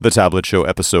The Tablet Show,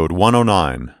 episode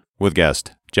 109, with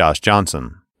guest Josh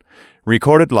Johnson.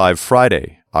 Recorded live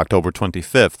Friday, October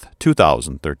 25th,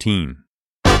 2013.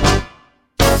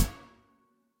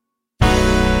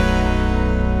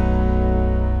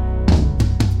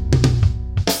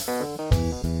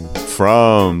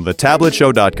 From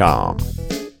thetabletshow.com,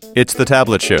 it's The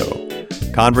Tablet Show.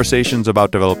 Conversations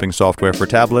about developing software for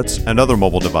tablets and other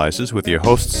mobile devices with your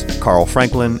hosts, Carl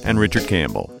Franklin and Richard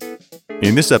Campbell.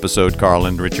 In this episode, Carl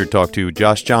and Richard talk to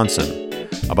Josh Johnson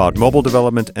about mobile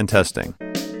development and testing.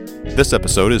 This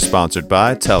episode is sponsored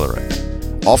by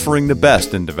Telerik, offering the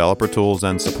best in developer tools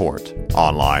and support.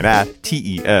 Online at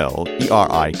telerik.com.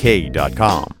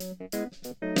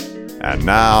 And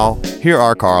now, here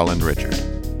are Carl and Richard.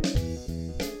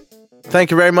 Thank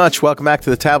you very much. Welcome back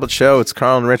to The Tablet Show. It's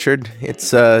Carl and Richard.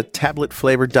 It's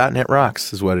tablet-flavored .NET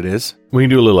Rocks is what it is. We can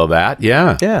do a little of that,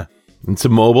 yeah. Yeah. And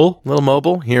some mobile. A little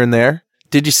mobile here and there.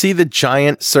 Did you see the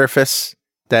giant Surface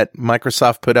that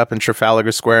Microsoft put up in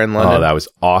Trafalgar Square in London? Oh, that was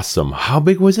awesome. How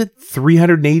big was it?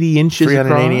 380 inches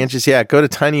 380 across? inches, yeah. Go to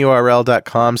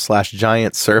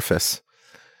tinyurl.com/giant surface.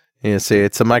 You see,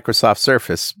 it's a Microsoft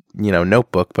Surface,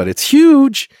 notebook, but it's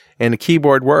huge. And the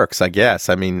keyboard works, I guess.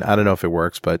 I mean, I don't know if it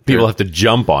works, but people have to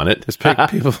jump on it. There's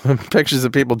pictures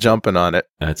of people jumping on it.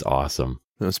 That's awesome.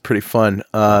 It was pretty fun.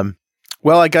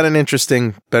 Well, I got an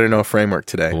interesting Better Know framework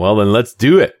today. Well, then let's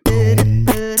do it.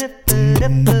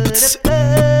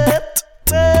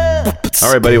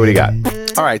 All right, buddy, what do you got?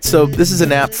 All right, so this is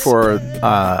an app for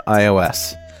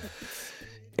iOS.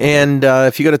 And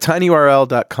if you go to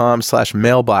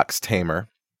tinyurl.com/mailboxtamer,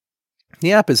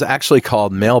 the app is actually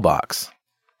called Mailbox.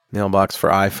 Mailbox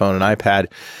for iPhone and iPad.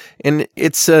 And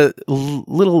it's a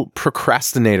little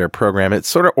procrastinator program. It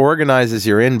sort of organizes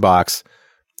your inbox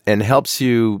and helps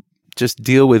you just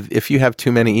deal with if you have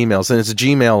too many emails. And it's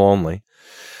Gmail only.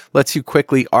 Lets you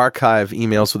quickly archive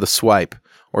emails with a swipe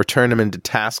or turn them into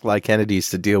task-like entities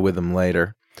to deal with them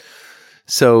later.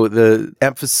 So the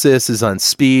emphasis is on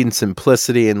speed and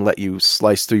simplicity and let you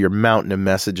slice through your mountain of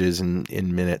messages in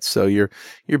minutes. So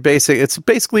it's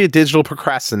basically a digital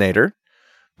procrastinator,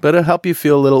 but it'll help you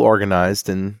feel a little organized,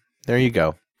 and there you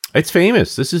go. It's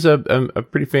famous. This is a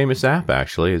pretty famous app,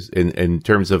 actually, in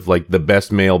terms of like the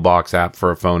best mailbox app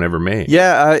for a phone ever made.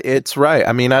 Yeah, it's right.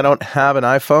 I mean, I don't have an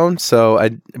iPhone,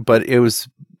 but it was,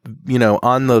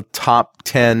 on the top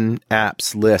 10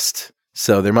 apps list.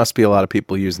 So there must be a lot of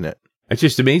people using it. It's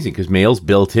just amazing because mail's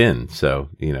built in. So,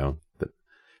 the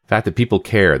fact that people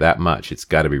care that much, it's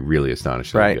got to be really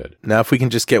astonishingly good. Now, if we can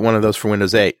just get one of those for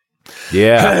Windows 8.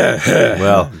 Yeah.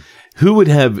 Well, who would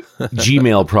have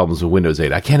Gmail problems with Windows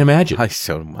 8? I can't imagine. I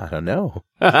don't know.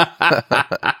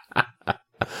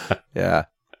 Yeah.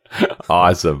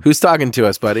 Awesome. Who's talking to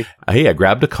us, buddy? Hey, I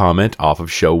grabbed a comment off of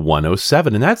show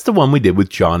 107, and that's the one we did with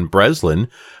John Breslin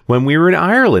when we were in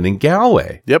Ireland, in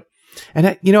Galway. Yep. And,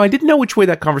 I didn't know which way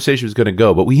that conversation was going to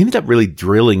go, but we ended up really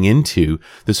drilling into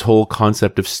this whole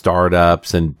concept of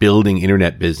startups and building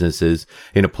internet businesses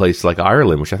in a place like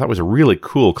Ireland, which I thought was a really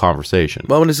cool conversation.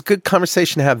 Well, and it's a good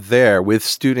conversation to have there with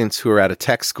students who are at a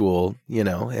tech school,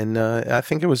 and I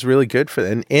think it was really good for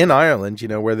them. In Ireland,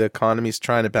 where the economy's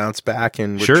trying to bounce back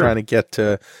and we're trying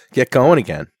to get going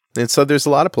again. And so there's a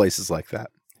lot of places like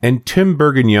that. And Tim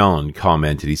Bourguignon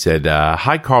commented, he said,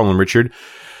 hi, Carl and Richard.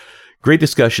 Great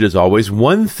discussion as always.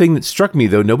 One thing that struck me,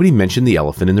 though, nobody mentioned the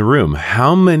elephant in the room.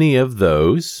 How many of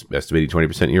those, estimating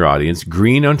 20% of your audience,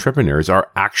 green entrepreneurs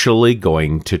are actually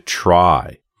going to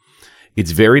try?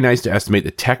 It's very nice to estimate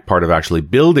the tech part of actually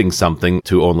building something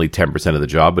to only 10% of the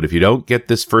job, but if you don't get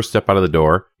this first step out of the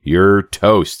door, you're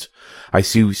toast. I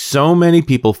see so many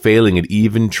people failing at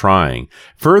even trying.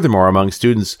 Furthermore, among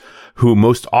students who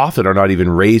most often are not even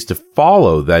raised to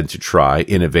follow than to try,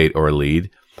 innovate, or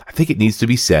lead, I think it needs to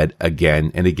be said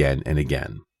again and again and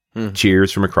again.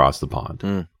 Cheers from across the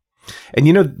pond.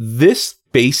 And this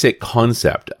basic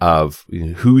concept of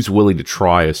who's willing to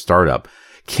try a startup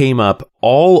came up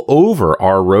all over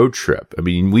our road trip. I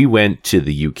mean, we went to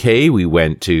the UK, we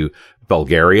went to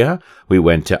Bulgaria, we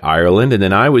went to Ireland, and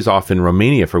then I was off in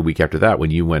Romania for a week after that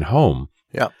when you went home.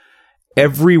 Yeah.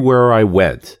 Everywhere I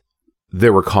went,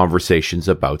 there were conversations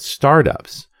about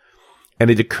startups. And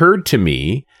it occurred to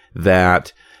me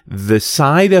that the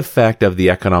side effect of the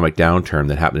economic downturn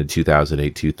that happened in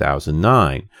 2008,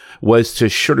 2009 was to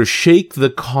sort of shake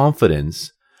the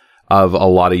confidence of a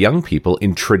lot of young people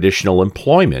in traditional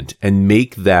employment and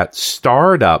make that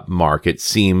startup market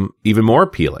seem even more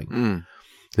appealing.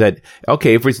 That,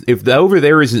 okay, if the over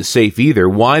there isn't safe either,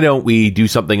 why don't we do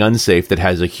something unsafe that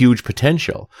has a huge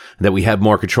potential, that we have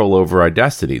more control over our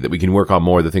destiny, that we can work on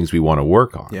more of the things we want to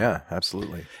work on? Yeah,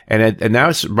 absolutely. And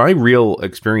now my real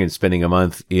experience spending a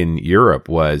month in Europe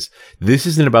was, this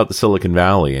isn't about the Silicon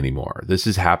Valley anymore. This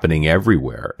is happening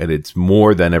everywhere, and it's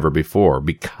more than ever before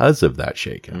because of that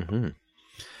shakeup. Mm-hmm.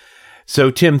 So,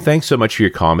 Tim, thanks so much for your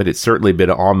comment. It's certainly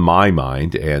been on my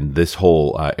mind, and this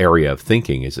whole area of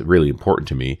thinking is really important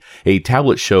to me. A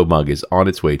Tablet Show mug is on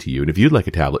its way to you, and if you'd like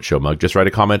a Tablet Show mug, just write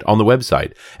a comment on the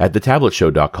website at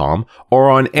thetabletshow.com or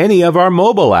on any of our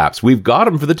mobile apps. We've got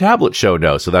them for the Tablet Show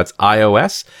now, so that's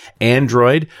iOS,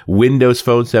 Android, Windows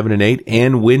Phone 7 and 8,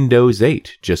 and Windows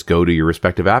 8. Just go to your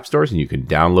respective app stores, and you can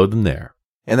download them there.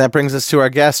 And that brings us to our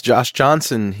guest, Josh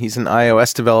Johnson. He's an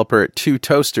iOS developer at Two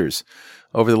Toasters.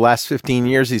 Over the last 15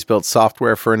 years, he's built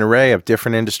software for an array of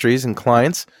different industries and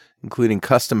clients, including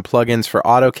custom plugins for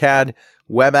AutoCAD,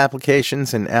 web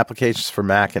applications, and applications for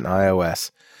Mac and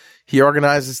iOS. He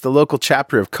organizes the local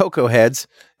chapter of Cocoa Heads,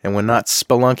 and when not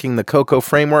spelunking the Cocoa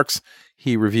frameworks,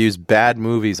 he reviews bad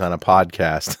movies on a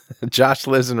podcast. Josh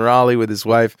lives in Raleigh with his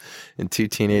wife and 2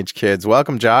 teenage kids.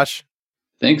 Welcome, Josh.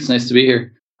 Thanks. Nice to be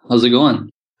here. How's it going?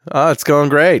 It's going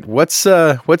great. What's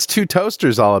Two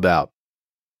Toasters all about?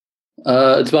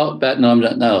 It's about bad.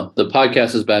 No. The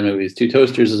podcast is Bad Movies. Two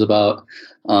Toasters is about.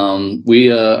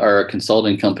 We are a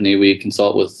consulting company. We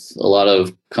consult with a lot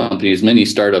of companies, many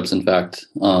startups, in fact,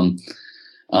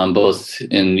 both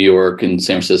in New York and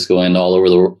San Francisco and all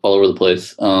over the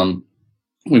place.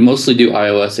 We mostly do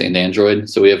iOS and Android.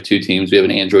 So we have 2 teams. We have an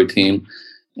Android team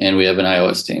and we have an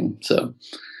iOS team. So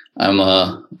I'm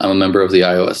a member of the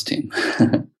iOS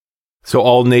team. So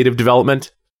all native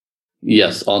development?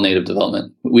 Yes, all native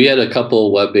development. We had a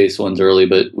couple web-based ones early,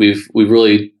 but we've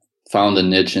really found a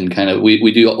niche and kind of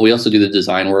we also do the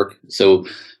design work. So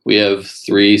we have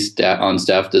 3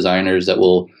 on-staff designers that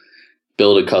will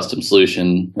build a custom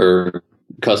solution or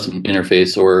custom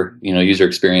interface or user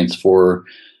experience for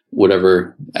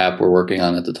whatever app we're working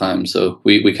on at the time. So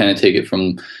we kind of take it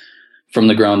from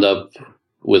the ground up.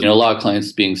 With a lot of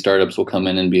clients being startups will come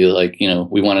in and be like,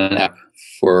 we want an app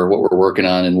for what we're working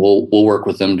on, and we'll work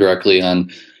with them directly on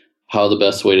how the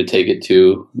best way to take it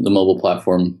to the mobile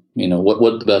platform.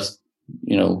 What the best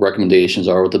recommendations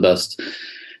are, what the best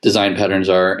design patterns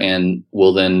are, and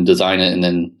we'll then design it and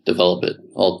then develop it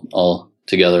all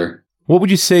together. What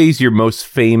would you say is your most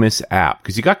famous app?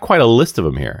 Because you got quite a list of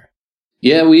them here.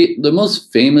 Yeah, the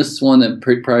most famous one that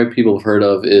probably people have heard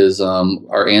of is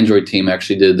our Android team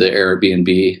actually did the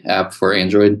Airbnb app for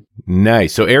Android.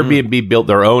 Nice. So Airbnb built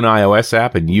their own iOS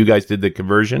app and you guys did the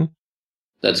conversion?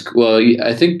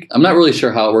 I think, I'm not really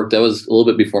sure how it worked. That was a little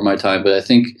bit before my time, but I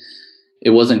think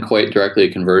it wasn't quite directly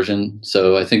a conversion.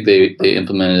 So I think they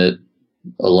implemented it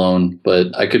alone, but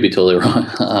I could be totally wrong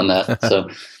on that. So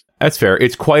that's fair.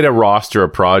 It's quite a roster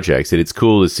of projects, and it's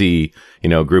cool to see,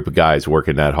 a group of guys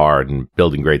working that hard and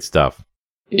building great stuff.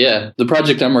 Yeah, the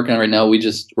project I'm working on right now,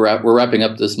 we're wrapping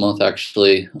up this month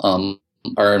actually,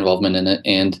 our involvement in it,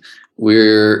 and we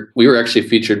were actually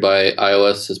featured by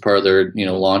iOS as part of their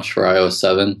launch for iOS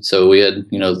 7. So we had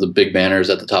the big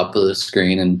banners at the top of the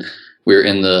screen, and we were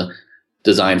in the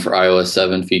design for iOS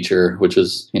 7 feature, which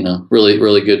was really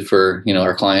really good for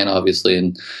our client obviously,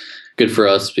 and good for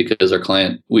us because our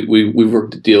client, we've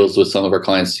worked deals with some of our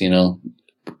clients to,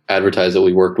 advertise that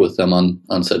we worked with them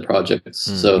on said projects.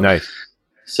 So nice.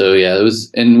 So yeah, it was,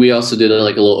 and we also did a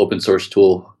little open source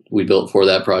tool we built for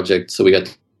that project. So we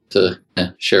got to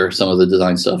share some of the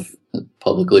design stuff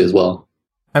publicly as well.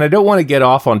 And I don't want to get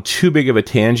off on too big of a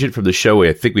tangent from the show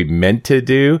I think we meant to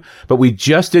do, but we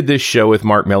just did this show with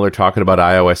Mark Miller talking about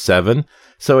iOS 7.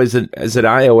 So as an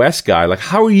iOS guy,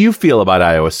 how do you feel about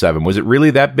iOS 7? Was it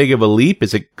really that big of a leap?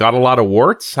 Has it got a lot of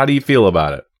warts? How do you feel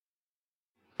about it?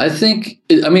 I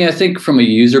think from a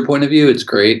user point of view, it's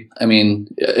great. I mean,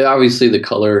 obviously the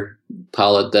color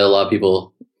palette that a lot of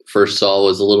people first saw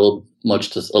was a little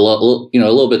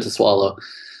bit to swallow.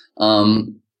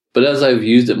 But as I've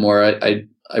used it more, I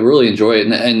really enjoy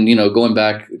it. And going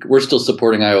back, we're still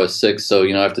supporting iOS 6. So, I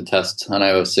have to test on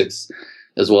iOS 6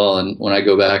 as well. And when I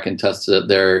go back and test it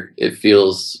there, it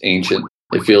feels ancient.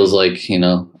 It feels like,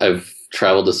 I've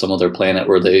traveled to some other planet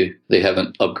where they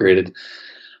haven't upgraded,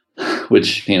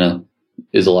 which,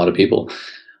 is a lot of people.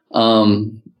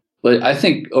 But I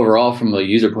think overall from a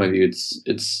user point of view,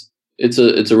 it's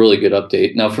a really good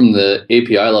update. Now from the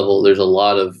API level, there's a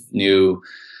lot of new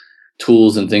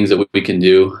tools and things that we can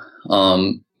do,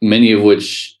 many of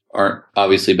which aren't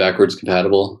obviously backwards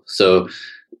compatible. So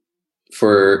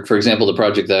for example, the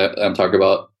project that I'm talking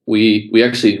about, we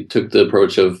actually took the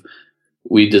approach of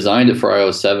we designed it for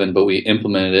iOS 7, but we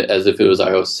implemented it as if it was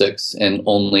iOS 6 and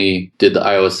only did the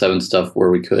iOS 7 stuff where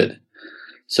we could.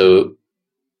 So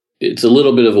it's a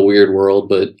little bit of a weird world,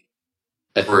 but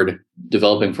I heard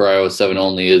developing for iOS 7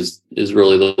 only is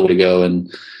really the way to go.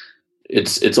 And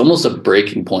it's almost a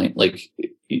breaking point. Like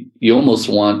you almost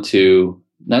want to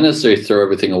not necessarily throw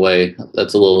everything away.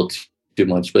 That's a little too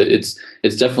much, but it's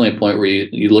definitely a point where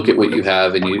you look at what you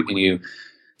have and you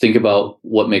think about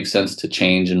what makes sense to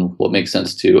change and what makes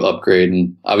sense to upgrade.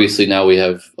 And obviously now we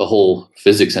have a whole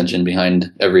physics engine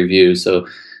behind every view. So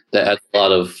that adds a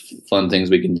lot of fun things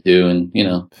we can do. And,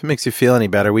 if it makes you feel any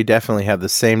better, we definitely have the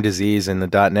same disease in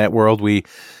the .NET world. We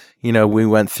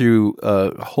went through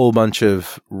a whole bunch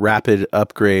of rapid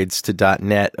upgrades to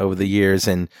 .NET over the years,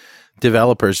 and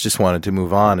developers just wanted to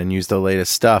move on and use the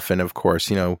latest stuff. And of course,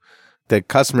 the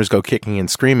customers go kicking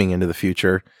and screaming into the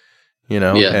future.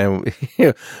 And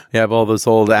you have all those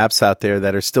old apps out there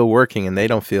that are still working and they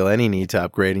don't feel any need to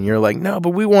upgrade. And you're like, no,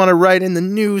 but we want to write in the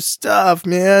new stuff,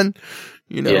 man.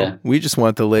 We just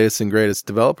want the latest and greatest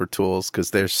developer tools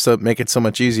because they're make it so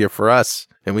much easier for us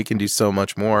and we can do so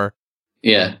much more.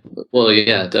 Yeah. Well,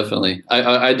 yeah, definitely.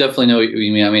 I definitely know what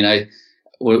you mean. I mean,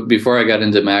 before I got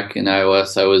into Mac and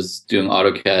iOS, I was doing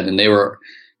AutoCAD and they were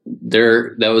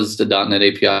there. That was the .NET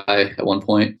API at one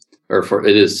point.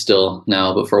 It is still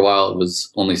now, but for a while it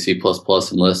was only C++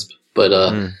 and Lisp. But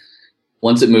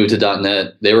once it moved to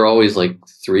 .NET, they were always like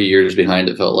 3 years behind,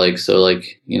 it felt like. So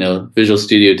like, Visual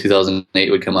Studio 2008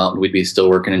 would come out and we'd be still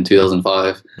working in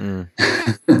 2005.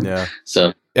 Yeah.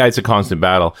 So yeah, it's a constant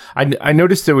battle. I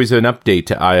noticed there was an update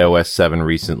to iOS 7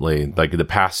 recently, like the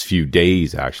past few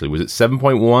days, actually. Was it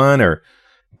 7.1 or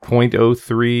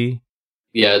 0.03?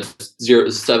 Yeah, it's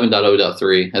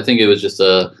 7.0.3. I think it was just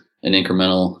an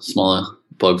incremental small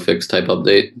bug fix type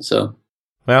update. So,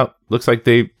 well, looks like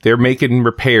they're making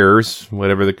repairs,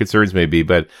 whatever the concerns may be.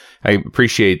 But I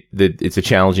appreciate that it's a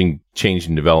challenging change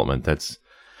in development. That's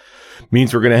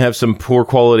means we're going to have some poor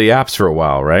quality apps for a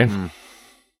while, right?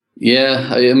 Yeah,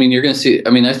 I mean, you're going to see.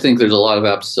 I mean, I think there's a lot of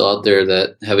apps still out there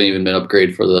that haven't even been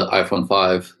upgraded for the iPhone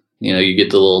 5. You get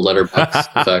the little letterbox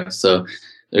effect. So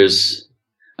with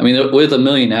 1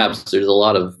 million apps, there's a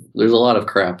lot of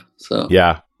crap. So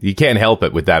yeah. You can't help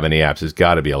it with that many apps. There's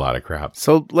got to be a lot of crap.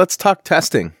 So let's talk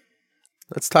testing.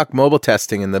 Let's talk mobile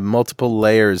testing and the multiple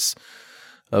layers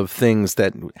of things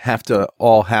that have to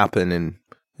all happen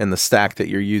in the stack that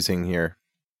you're using here.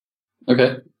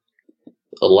 Okay.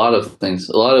 A lot of things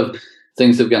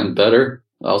have gotten better,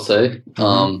 I'll say.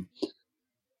 I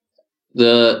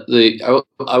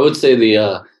would say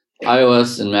the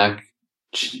iOS and Mac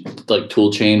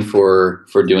tool chain for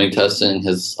doing testing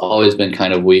has always been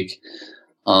kind of weak.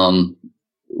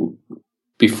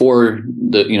 Before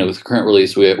the current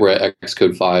release, we're at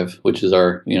Xcode 5, which is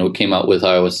our, came out with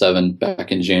iOS 7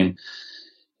 back in June.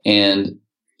 And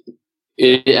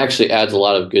it actually adds a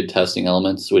lot of good testing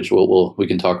elements, which we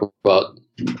can talk about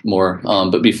more.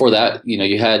 But before that,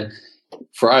 you had,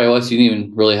 for iOS, you didn't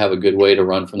even really have a good way to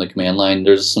run from the command line.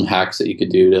 There's some hacks that you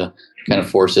could do to kind of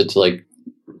force it to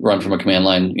run from a command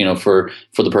line, for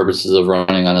the purposes of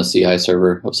running on a CI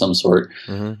server of some sort.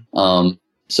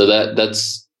 So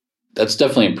that's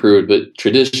definitely improved, but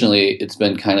traditionally it's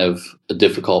been kind of a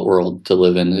difficult world to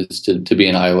live in, is to be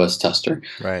an iOS tester.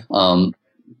 Right.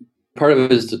 Part of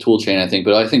it is the tool chain, I think,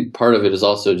 but I think part of it is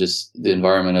also just the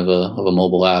environment of a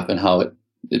mobile app and how it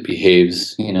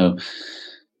behaves. If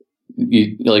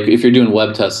you're doing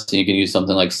web testing, you can use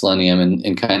something like Selenium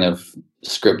and kind of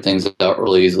script things out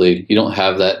really easily. You don't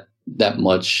have that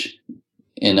much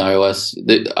in iOS.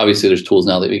 Obviously there's tools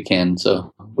now that we can,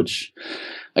 which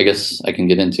I guess I can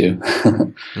get into.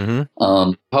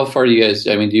 How far do you guys,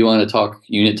 do you want to talk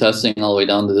unit testing all the way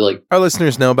down to Our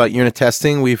listeners know about unit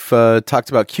testing. We've talked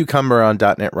about Cucumber on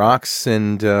 .NET Rocks,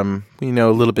 and we know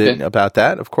a little bit about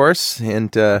that, of course.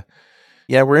 And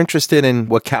we're interested in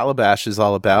what Calabash is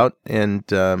all about. And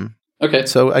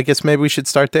so I guess maybe we should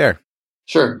start there.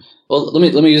 Sure. Well,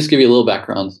 let me just give you a little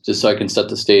background just so I can set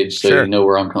the stage so you know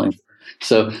where I'm coming from.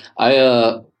 So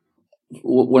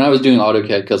when I was doing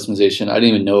AutoCAD customization, I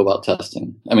didn't even know about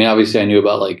testing. Obviously I knew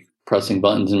about pressing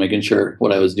buttons and making sure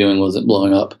what I was doing wasn't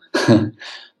blowing up.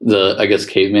 I guess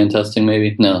caveman testing,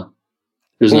 maybe? No,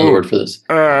 there's another word for this.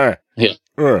 Yeah.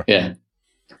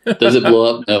 Does it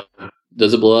blow up? No.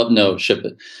 Does it blow up? No. Ship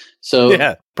it.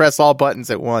 So press all buttons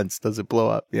at once. Does it blow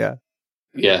up? Yeah.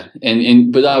 Yeah.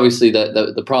 But obviously that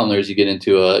the problem there is you get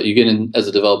in as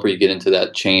a developer, you get into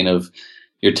that chain of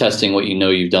you're testing what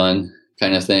you've done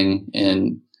kind of thing.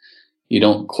 And you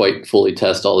don't quite fully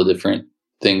test all the different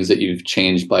things that you've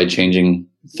changed by changing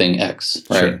thing X.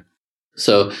 Right. Sure.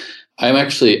 So I'm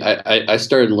actually, I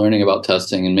started learning about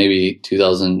testing in maybe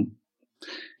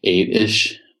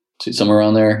 2008-ish, somewhere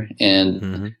around there.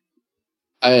 And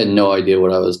I had no idea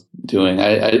what I was doing.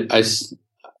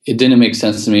 It didn't make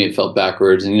sense to me. It felt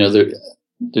backwards. And,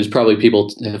 there's probably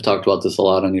people have talked about this a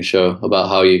lot on your show about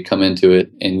how you come into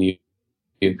it and you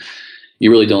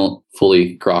really don't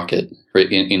fully grok it, right?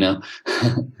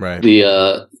 Right.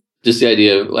 Just the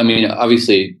idea of, I mean,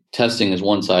 obviously testing is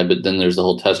one side, but then there's the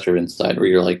whole test driven side where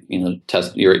you're like, you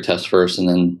write test first and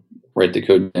then write the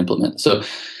code to implement. So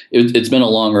it's been a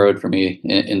long road for me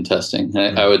in testing.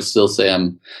 I would still say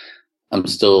I'm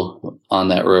still on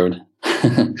that road,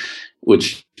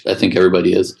 which I think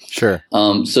everybody is. Sure.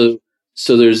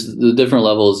 So there's the different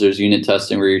levels. There's unit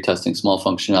testing where you're testing small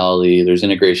functionality. There's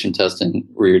integration testing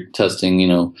where you're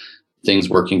testing, things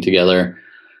working together.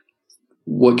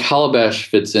 What Calabash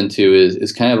fits into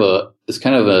is kind of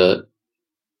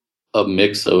a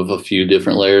mix of a few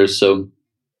different layers. So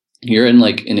you're in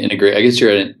like an integrate. I guess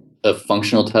you're in a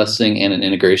functional testing and an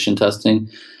integration testing.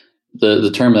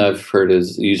 The term that I've heard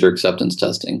is user acceptance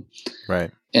testing.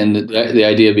 Right. And the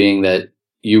idea being that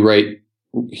you write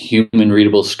human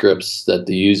readable scripts that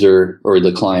the user, or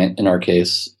the client in our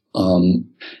case,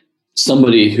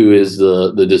 somebody who is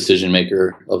the decision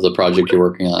maker of the project you're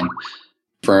working on,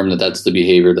 confirm that that's the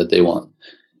behavior that they want.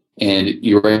 And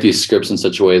you write these scripts in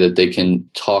such a way that they can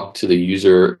talk to the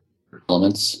user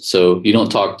elements. So you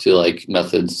don't talk to like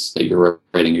methods that you're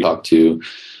writing, you talk to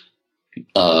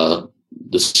the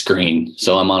screen.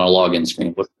 So I'm on a login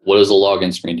screen. What does a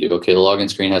login screen do? Okay, the login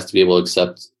screen has to be able to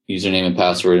accept username and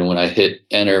password, and when I hit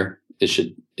enter, it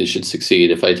should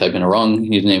succeed. If I type in a wrong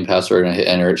username and password and I hit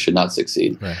enter, it should not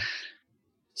succeed. Right.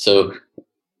 So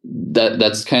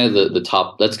that's kind of the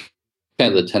top. That's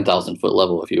kind of the 10,000 foot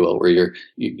level, if you will, where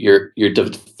you're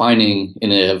defining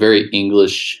in a very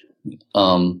English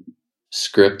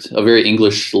script, a very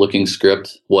English looking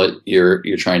script, what you're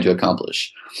trying to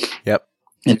accomplish. Yep.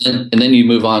 And then you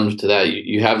move on to that.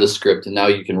 You have the script, and now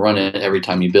you can run it every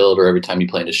time you build or every time you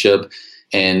plan to ship.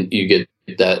 And you get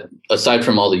that, aside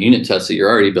from all the unit tests that you're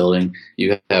already building,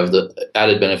 you have the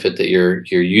added benefit that your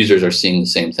users are seeing the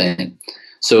same thing.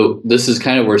 So this is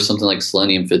kind of where something like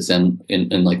Selenium fits in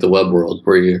like the web world,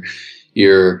 where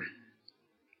you're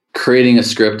creating a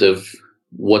script of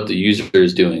what the user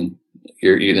is doing.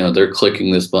 They're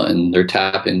clicking this button, they're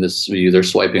tapping this view, they're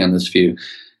swiping on this view.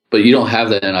 But you don't have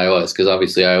that in iOS, because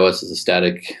obviously iOS is a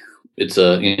static. It's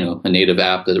a native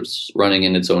app that's running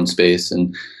in its own space,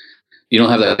 and you don't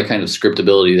have that kind of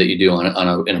scriptability that you do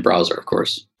in a browser, of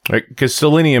course. Right, because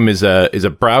Selenium is a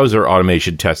browser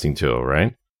automation testing tool,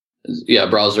 right? Yeah,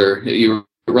 browser. It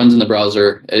runs in the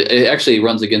browser. It actually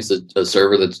runs against a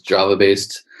server that's Java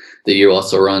based that you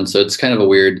also run. So it's kind of a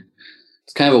weird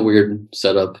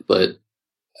setup, but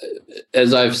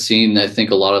as I've seen, I think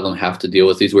a lot of them have to deal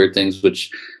with these weird things, which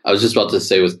I was just about to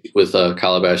say with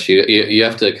Calabash. You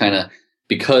have to kind of,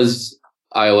 because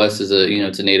iOS is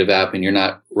it's a native app and you're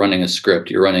not running a script.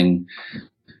 You're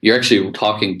actually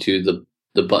talking to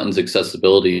the button's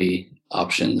accessibility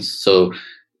options. So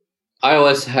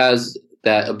iOS has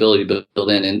that ability to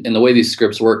build in, and the way these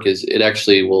scripts work is it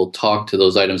actually will talk to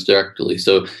those items directly.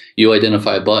 So you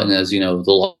identify a button as,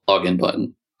 the login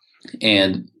button,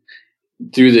 and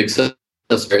through the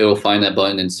accessibility, it will find that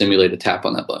button and simulate a tap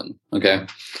on that button. Okay.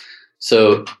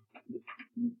 So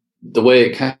the way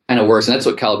it kind of works, and that's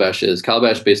what Calabash is.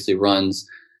 Calabash basically runs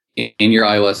in your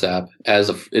iOS app as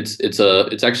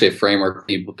it's actually a framework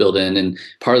you build in, and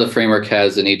part of the framework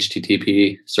has an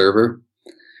HTTP server,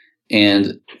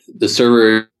 and the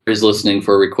server is listening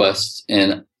for requests.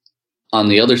 And on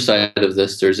the other side of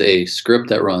this, there's a script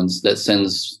that runs that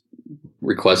sends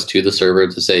requests to the server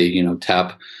to say,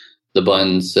 tap the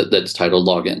buttons that's titled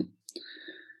login.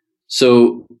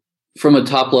 So from a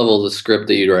top level, the script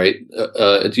that you'd write,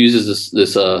 it uses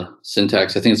this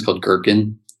syntax. I think it's called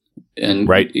Gherkin. And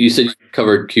right. You said you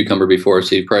covered Cucumber before,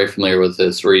 so you're probably familiar with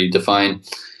this, where you define,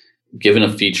 given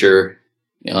a feature,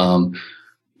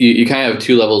 you kind of have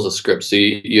two levels of script. So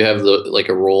you have like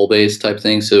a role-based type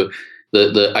thing. So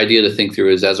the idea to think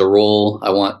through is, as a role, I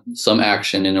want some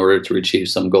action in order to achieve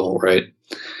some goal, right?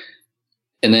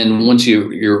 And then once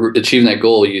you're achieving that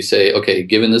goal, you say, okay,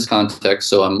 given this context,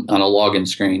 so I'm on a login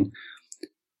screen,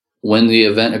 when the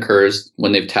event occurs,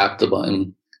 when they've tapped the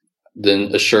button,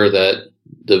 then assure that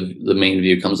the main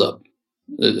view comes up.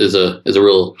 Is a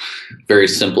real, very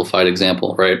simplified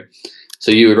example, right? So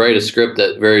you would write a script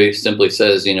that very simply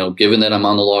says, given that I'm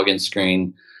on the login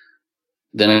screen,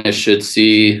 then I should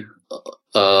see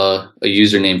a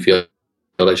username field,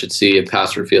 I should see a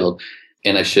password field,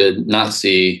 and I should not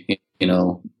see,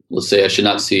 let's say I should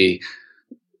not see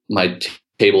my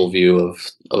table view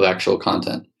of actual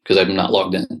content because I'm not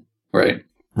logged in, right?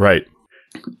 Right.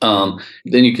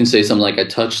 Then you can say something like, I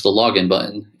touched the login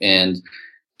button, and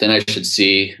then I should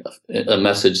see a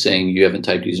message saying you haven't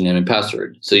typed username and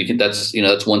password. So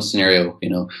that's one scenario,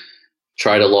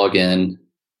 try to log in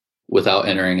without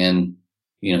entering in,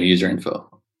 user info.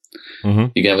 Mm-hmm.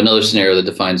 You can have another scenario that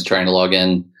defines trying to log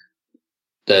in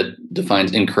that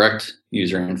defines incorrect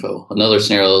user info. Another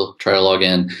scenario, try to log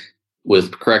in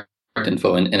with correct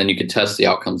info, and then you can test the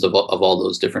outcomes of all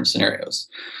those different scenarios.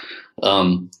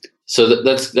 So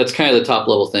that's kind of the top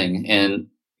level thing. And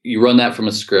you run that from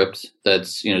a script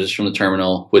that's, just from the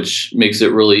terminal, which makes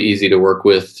it really easy to work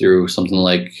with through something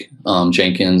like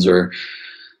Jenkins or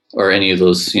any of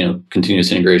those,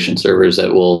 continuous integration servers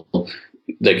that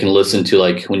can listen to,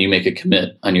 like, when you make a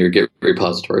commit on your Git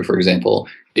repository, for example,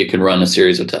 it can run a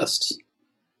series of tests.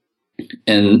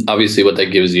 And obviously what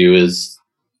that gives you is,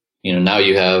 now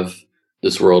you have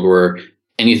this world where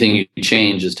anything you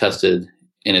change is tested.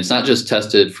 And it's not just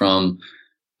tested from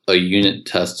a unit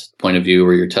test point of view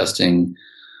where you're testing,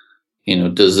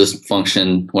 does this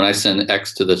function, when I send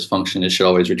X to this function, it should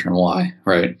always return Y,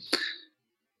 right?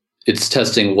 It's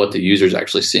testing what the user is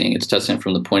actually seeing. It's testing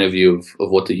from the point of view of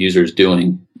what the user is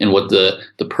doing and what the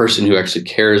person who actually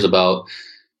cares about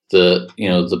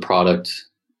the product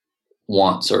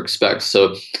wants or expects.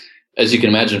 So as you can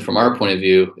imagine, from our point of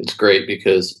view, it's great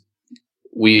because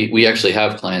we actually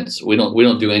have clients. We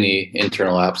don't do any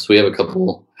internal apps. We have a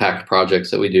couple hack projects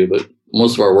that we do, but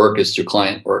most of our work is through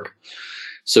client work.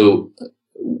 So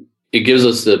it gives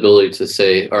us the ability to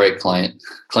say, all right,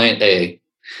 client A,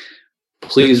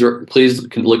 please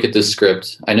look at this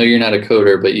script. I know you're not a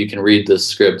coder, but you can read this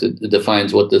script. It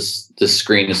defines what this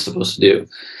screen is supposed to do.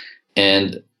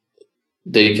 And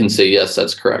they can say, yes,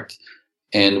 that's correct.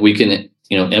 And we can,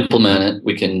 implement it.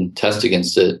 We can test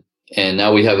against it. And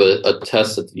now we have a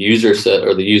test that the user set,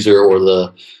 or the user or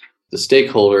the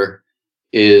stakeholder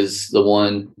is the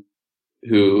one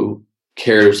who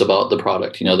cares about the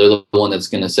product. They're the one that's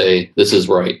going to say, this is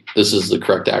right. This is the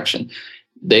correct action.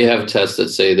 They have tests that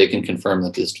say they can confirm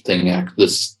that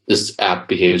this app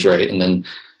behaves right. And then,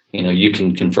 you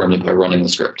can confirm it by running the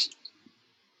script.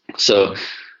 So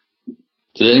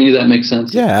did any of that make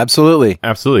sense? Yeah, absolutely.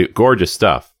 Absolutely. Gorgeous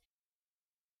stuff.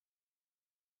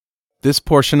 This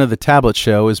portion of the Tablet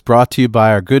Show is brought to you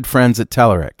by our good friends at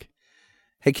Telerik.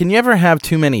 Hey, can you ever have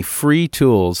too many free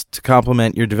tools to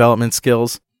complement your development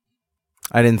skills?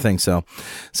 I didn't think so.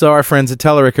 So our friends at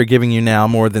Telerik are giving you now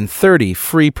more than 30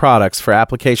 free products for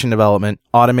application development,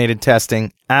 automated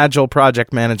testing, agile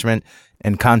project management,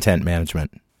 and content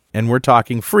management. And we're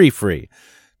talking free.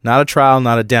 Not a trial,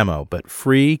 not a demo, but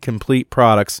free, complete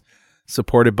products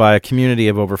supported by a community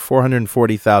of over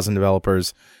 440,000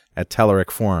 developers at Telerik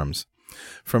forums.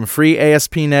 From free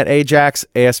ASP.NET Ajax,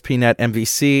 ASP.NET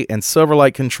MVC, and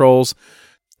Silverlight controls,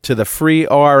 to the free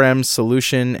ORM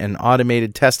solution and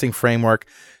automated testing framework,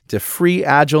 to free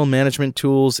agile management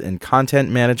tools and content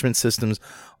management systems,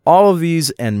 all of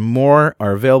these and more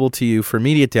are available to you for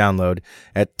immediate download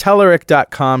at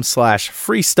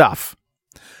Telerik.com/free stuff.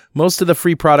 Most of the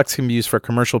free products can be used for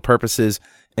commercial purposes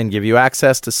and give you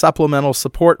access to supplemental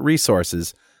support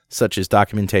resources such as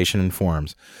documentation and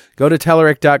forums. Go to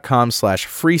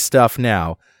Telerik.com/free stuff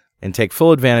now and take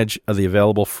full advantage of the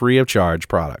available free of charge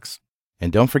products.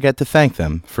 And don't forget to thank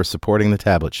them for supporting the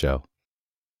Tablet Show.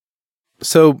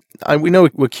 So we know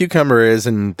what Cucumber is,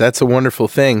 and that's a wonderful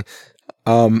thing.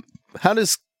 How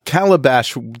does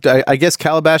Calabash, I guess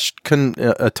Calabash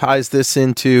ties this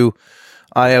into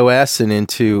iOS and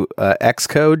into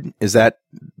Xcode? Is that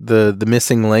the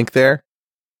missing link there?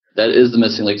 That is the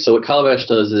missing link. So what Calabash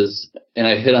does is, and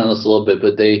I hit on this a little bit,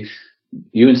 but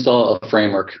you install a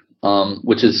framework,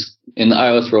 which is in the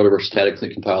iOS world, we're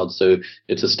statically compiled. So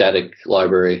it's a static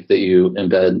library that you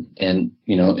embed and,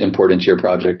 import into your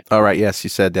project. All right. Yes, you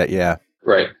said that. Yeah.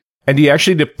 Right. And do you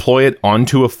actually deploy it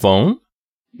onto a phone?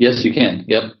 Yes, you can.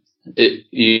 Yep.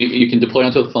 You can deploy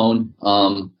onto a phone.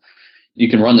 You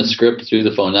can run the script through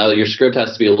the phone. Now, your script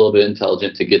has to be a little bit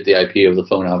intelligent to get the IP of the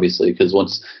phone, obviously, because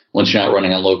once you're not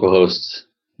running on localhost,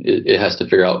 it has to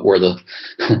figure out where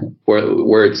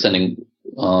where it's sending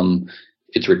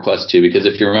its request to. Because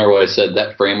if you remember what I said,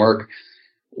 that framework,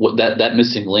 that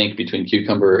missing link between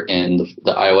Cucumber and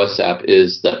the iOS app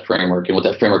is that framework, and what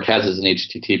that framework has is an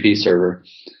HTTP server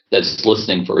that's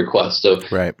listening for requests. So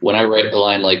right. When I write a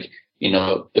line like,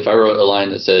 if I wrote a line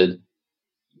that said,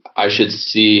 I should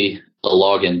see a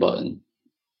login button,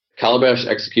 Calabash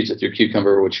executes it through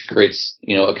Cucumber, which creates,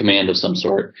 a command of some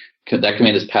sort. That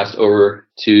command is passed over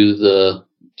to the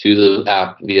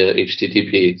app via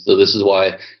HTTP. So this is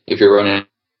why if you're running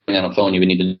on a phone, you would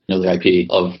need to know the IP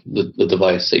of the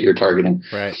device that you're targeting.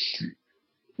 Right.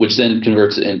 Which then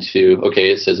converts it into,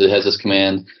 okay, it says it has this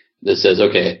command that says,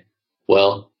 okay,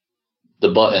 well, the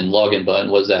login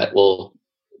button, was that? Well,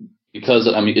 because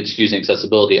it's using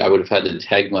accessibility, I would have had to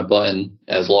tag my button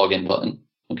as login button.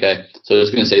 Okay. So it's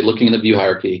going to say, looking in the view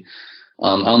hierarchy.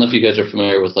 I don't know if you guys are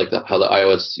familiar with how the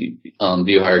iOS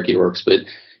view hierarchy works, but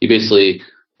you basically,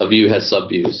 a view has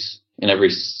subviews in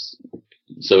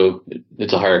so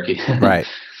it's a hierarchy. Right.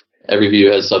 Every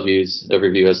view has subviews,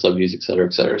 et cetera,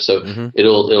 et cetera. So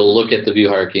it'll look at the view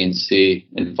hierarchy and see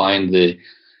and find the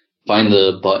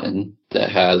button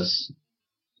that has,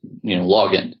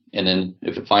 login. And then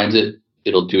if it finds it,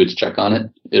 it'll do its check on it.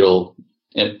 It'll,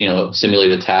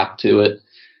 simulate a tap to it.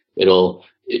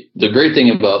 The great thing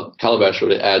about Calabash,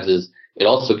 what it adds is it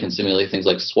also can simulate things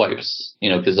like swipes,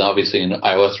 because obviously in the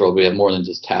iOS world, we have more than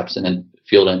just taps and then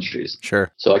field entries.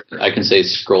 Sure. So I can say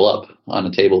scroll up on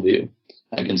a table view.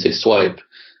 I can say swipe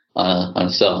on a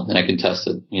cell, and I can test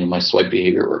that, my swipe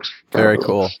behavior works properly. Very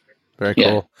cool. Very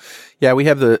cool. Yeah, we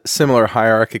have the similar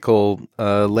hierarchical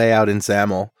layout in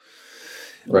XAML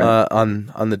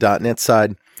on the .NET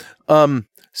side.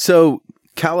 So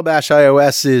Calabash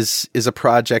iOS is a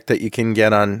project that you can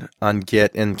get on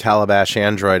Git and Calabash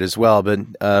Android as well. But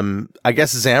I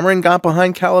guess Xamarin got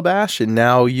behind Calabash and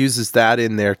now uses that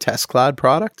in their Test Cloud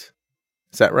product.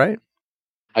 Is that right?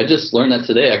 I just learned that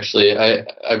today, actually.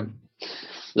 I've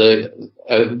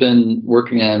been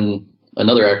working on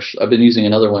I've been using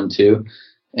another one too,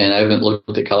 and I haven't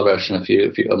looked at Calabash in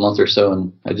a month or so.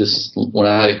 And when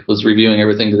I was reviewing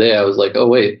everything today, I was like, oh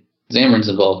wait, Xamarin's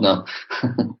involved now.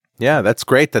 Yeah, that's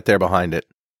great that they're behind it.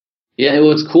 Yeah,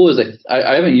 what's cool is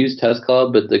I haven't used Test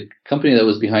Cloud, but the company that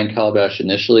was behind Calabash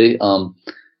initially,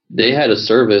 they had a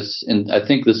service, and I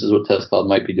think this is what Test Cloud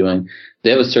might be doing.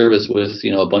 They have a service with,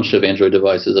 a bunch of Android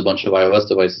devices, a bunch of iOS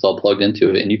devices all plugged into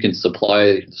it, and you can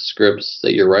supply scripts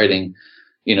that you're writing.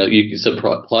 You can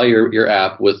supply your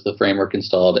app with the framework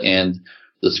installed and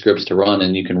the scripts to run,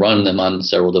 and you can run them on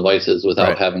several devices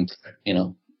without having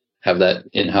to, have that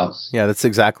in-house. Yeah, that's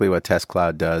exactly what Test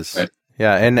Cloud does. Right.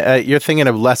 Yeah, and you're thinking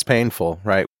of less painful,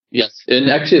 right? Yes, and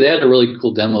actually they had a really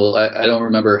cool demo. I don't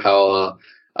remember how.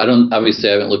 I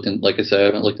haven't looked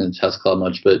into Test Cloud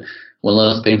much, but when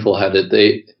Less Painful had it,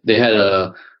 they had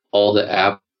all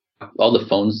the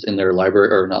phones in their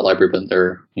library, or not library, but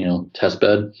their test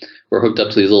bed were hooked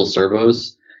up to these little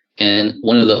servos. And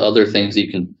one of the other things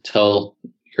you can tell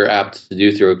your app to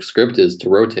do through a script is to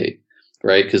rotate,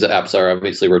 right? Because the apps are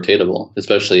obviously rotatable,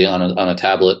 especially on a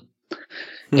tablet.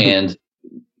 And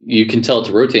you can tell it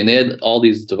to rotate. And they had all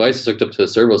these devices hooked up to a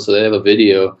servo, so they have a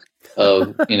video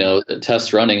of the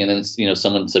test running, and then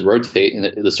someone said rotate, and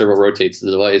the servo rotates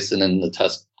the device, and then the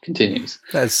test continues.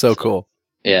 That's so cool.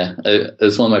 Yeah,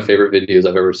 it's one of my favorite videos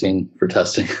I've ever seen for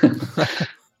testing.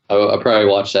 I probably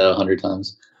watched that 100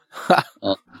 times. But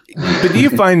do you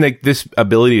find that this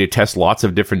ability to test lots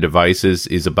of different devices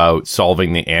is about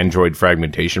solving the Android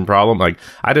fragmentation problem? Like,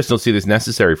 I just don't see this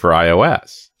necessary for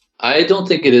iOS. I don't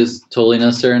think it is totally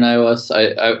necessary in iOS.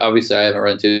 I obviously I haven't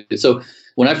run into it. So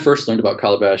when I first learned about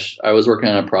Calabash, I was working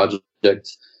on a project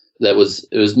that was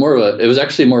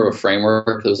actually more of a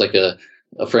framework. It was like a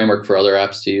framework for other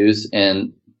apps to use,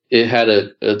 and it had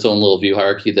its own little view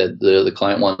hierarchy that the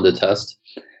client wanted to test.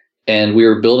 And we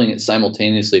were building it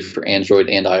simultaneously for Android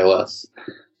and iOS.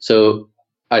 So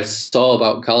I saw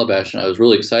about Calabash, and I was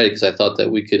really excited because I thought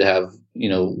that we could have,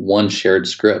 one shared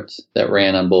script that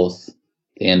ran on both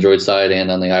the Android side and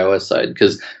on the iOS side.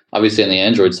 Because obviously on the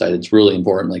Android side, it's really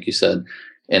important, like you said.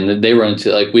 And they run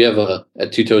into, we have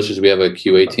at Two Toasters, we have a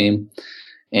QA team,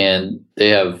 and they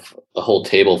have a whole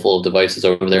table full of devices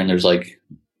over there. And there's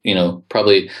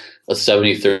probably a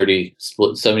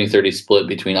 70-30 split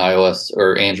between iOS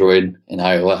or Android and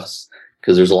iOS,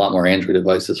 because there's a lot more Android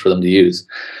devices for them to use.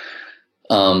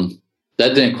 That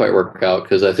didn't quite work out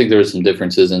because I think there was some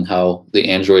differences in how the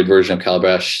Android version of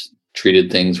Calabash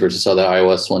treated things versus how the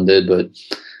iOS one did, but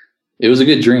it was a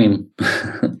good dream.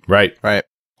 Right.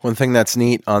 One thing that's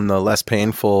neat on the Less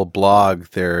Painful blog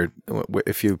there,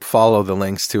 if you follow the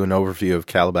links to an overview of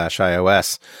Calabash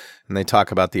iOS, and they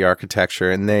talk about the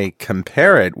architecture and they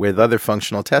compare it with other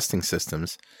functional testing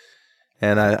systems.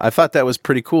 And I thought that was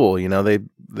pretty cool.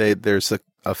 There's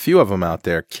a few of them out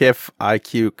there: Kif,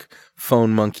 iQuke,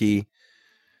 PhoneMonkey,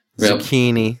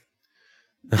 Zucchini.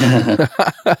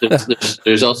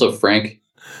 there's also Frank.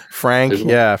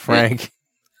 Frank.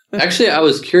 Actually, I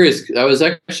was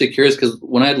actually curious because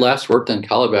when I had last worked on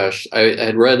Calabash, I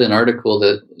had read an article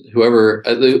that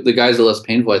the guys at Less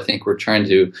Painful, I think, were trying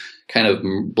to kind of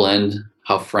blend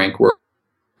how Frank works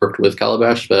worked with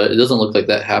Calabash, but it doesn't look like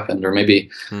that happened, or maybe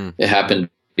it happened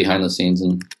behind the scenes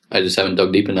and I just haven't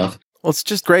dug deep enough. Well, it's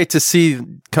just great to see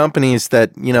companies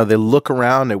that, they look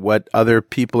around at what other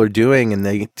people are doing and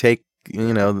they take,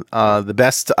 the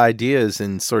best ideas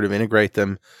and sort of integrate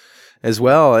them as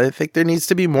well. I think there needs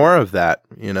to be more of that,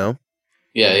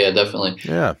 Yeah, definitely.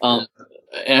 Yeah.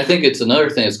 And I think it's another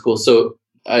thing that's cool. So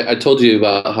I told you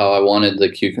about how I wanted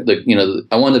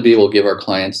I wanted to be able to give our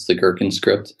clients the Gherkin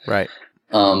script. Right.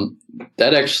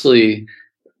 That actually,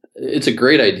 it's a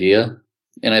great idea.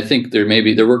 And I think there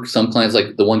were some clients,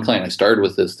 like the one client I started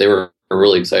with this, they were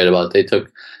really excited about it.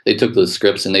 They took those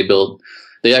scripts and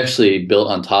they actually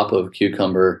built on top of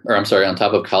on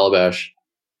top of Calabash.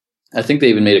 I think they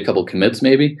even made a couple commits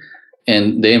maybe,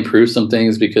 and they improved some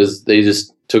things because they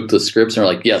just took the scripts and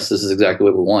were like, yes, this is exactly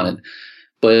what we wanted.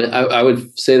 But I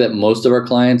would say that most of our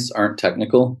clients aren't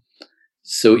technical.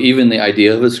 So even the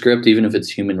idea of a script, even if it's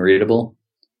human readable,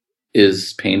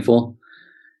 is painful.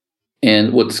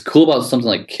 And what's cool about something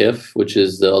like KIF, which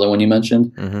is the other one you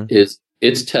mentioned, is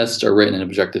its tests are written in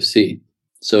Objective-C.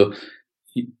 So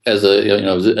as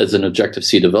an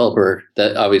Objective-C developer,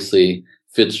 that obviously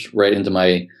fits right into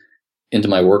my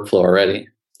workflow already.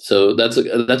 So that's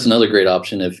another great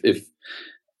option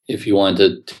if you want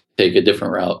to take a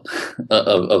different route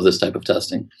of this type of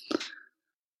testing.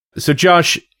 So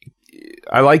Josh,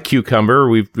 I like Cucumber.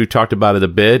 We've talked about it a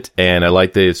bit, and I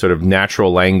like the sort of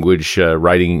natural language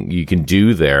writing you can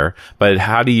do there. But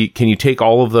can you take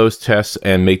all of those tests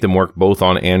and make them work both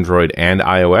on Android and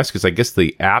iOS? Because I guess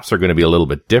the apps are going to be a little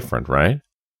bit different, right?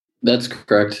 That's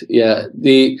correct. Yeah.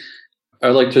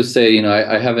 I'd like to say,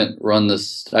 I haven't run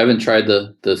this. I haven't tried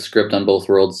the script on both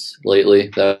worlds lately.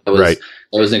 That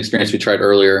was an experience we tried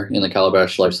earlier in the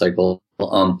Calabash lifecycle.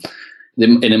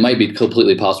 And it might be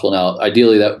completely possible now.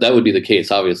 Ideally, that would be the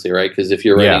case, obviously, right? Because if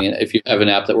you're writing, if you have an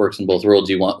app that works in both worlds,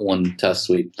 you want one test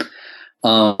suite.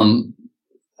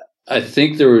 I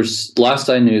think last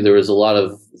I knew, there was a lot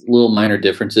of little minor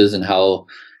differences in how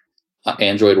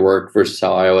Android worked versus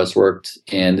how iOS worked,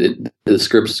 and the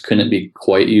scripts couldn't be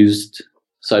quite used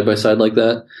side by side like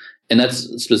that. And that's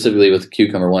specifically with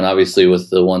Cucumber one, obviously with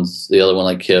the other one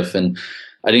like KIF. And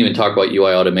I didn't even talk about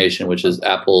UI automation, which is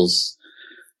Apple's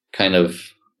kind of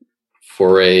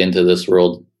foray into this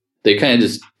world. They kind of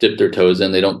just dip their toes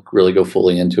in. They don't really go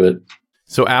fully into it.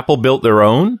 So Apple built their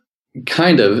own?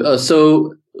 Kind of.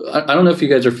 So I don't know if you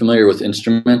guys are familiar with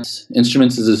Instruments.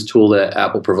 Instruments is this tool that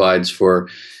Apple provides for.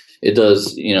 It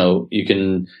does, you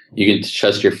can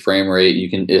test your frame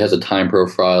rate. It has a time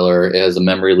profiler. It has a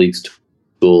memory leaks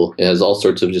tool. It has all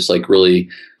sorts of just like really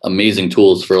amazing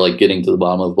tools for like getting to the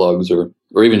bottom of bugs or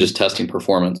even just testing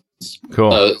performance.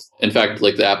 Cool. In fact,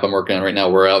 like the app I'm working on right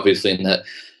now, we're obviously in the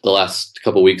last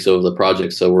couple of weeks of the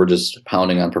project, so we're just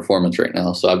pounding on performance right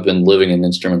now. So I've been living in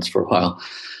Instruments for a while.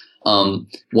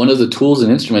 One of the tools in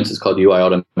Instruments is called UI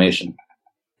automation,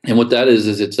 and what that is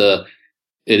it's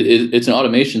an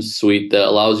automation suite that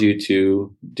allows you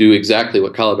to do exactly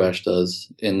what Calabash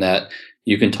does, in that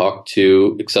you can talk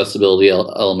to accessibility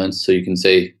elements. So you can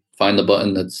say, find the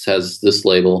button that has this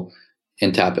label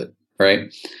and tap it,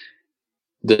 right?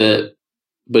 But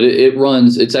it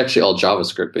runs, it's actually all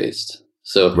JavaScript based.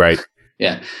 So, right.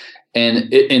 Yeah.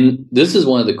 And this is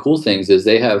one of the cool things is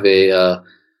they have kind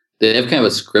of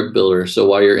a script builder. So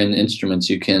while you're in Instruments,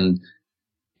 you can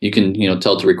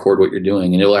tell it to record what you're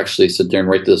doing, and it will actually sit there and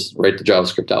write the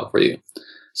JavaScript out for you.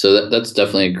 So that's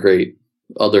definitely a great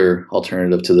other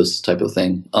alternative to this type of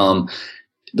thing. The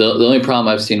only problem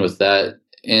I've seen with that,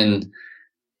 and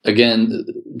again,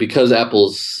 because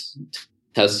Apple's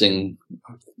testing,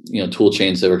 tool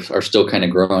chains that are still kind of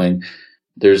growing,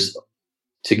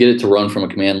 to get it to run from a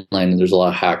command line, and there's a lot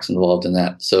of hacks involved in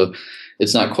that. So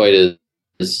it's not quite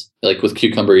as like with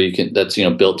Cucumber, that's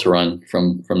built to run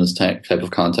from this type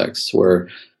of context, where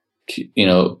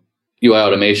UI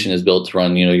automation is built to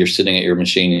run. You're sitting at your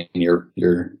machine and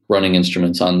you're running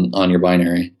Instruments on your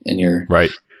binary and you're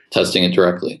testing it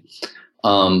directly.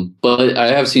 But I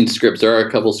have seen scripts. There are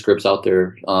a couple scripts out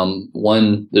there.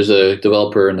 There's a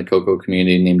developer in the Cocoa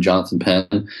community named Jonathan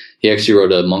Penn. He actually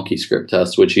wrote a monkey script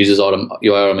test, which uses UI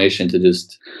automation to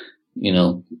just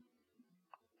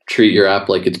treat your app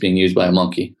like it's being used by a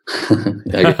monkey.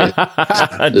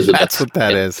 That's what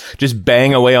that is. Just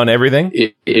bang away on everything?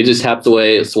 It just taps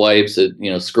away, it swipes, it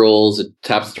scrolls, it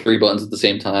taps 3 buttons at the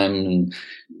same time and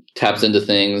taps into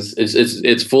things.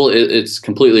 It's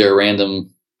completely a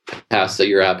random pass at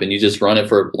your app, and you just run it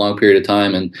for a long period of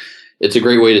time. And it's a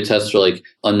great way to test for like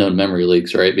unknown memory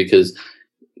leaks, right? Because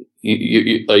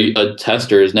a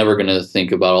tester is never going to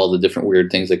think about all the different weird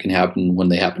things that can happen when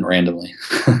they happen randomly.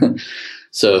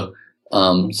 So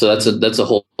So that's a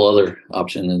whole other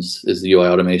option is the UI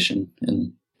automation,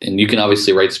 and you can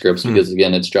obviously write scripts because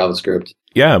again it's JavaScript.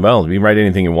 Yeah, well, you can write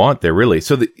anything you want there, really.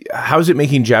 So how is it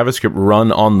making JavaScript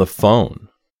run on the phone?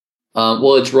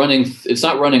 Well, it's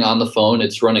not running on the phone.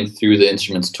 It's running through the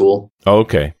instruments tool. Oh,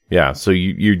 okay. Yeah. So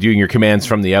you're doing your commands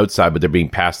from the outside, but they're being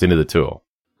passed into the tool.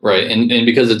 Right. And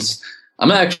because I'm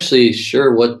not actually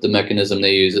sure what the mechanism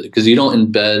they use, because you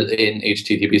don't embed an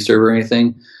HTTP server or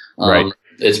anything. Right.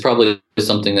 It's probably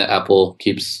something that Apple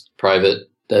keeps private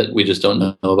that we just don't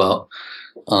know about.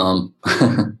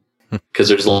 Because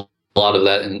there's a lot of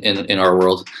that in our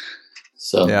world.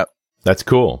 So yeah, that's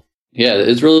cool. Yeah,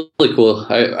 it's really, really cool.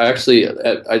 I actually,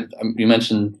 you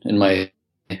mentioned in my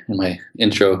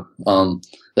intro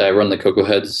that I run the Cocoa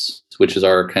Heads, which is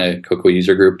our kind of Cocoa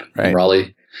user group in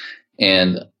Raleigh,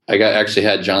 and I actually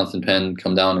had Jonathan Penn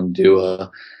come down and do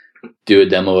a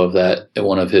demo of that at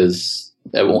one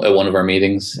of our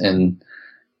meetings, and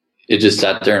it just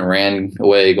sat there and ran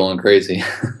away going crazy.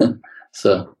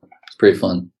 So it's pretty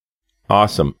fun.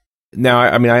 Awesome. Now,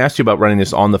 I mean, I asked you about running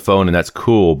this on the phone, and that's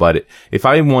cool. But if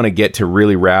I want to get to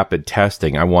really rapid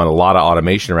testing, I want a lot of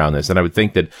automation around this. And I would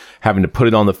think that having to put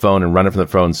it on the phone and run it from the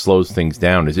phone slows things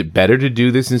down. Is it better to do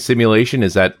this in simulation?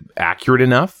 Is that accurate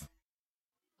enough?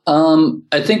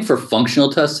 I think for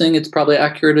functional testing, it's probably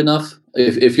accurate enough.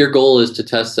 If your goal is to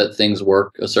test that things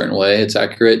work a certain way, it's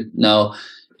accurate. Now,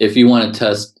 if you want to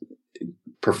test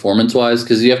performance-wise,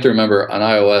 because you have to remember on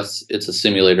iOS, it's a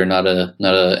simulator, not a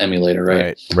emulator,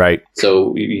 right? Right.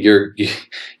 So you're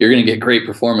going to get great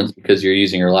performance because you're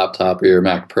using your laptop or your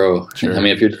Mac Pro. Sure. I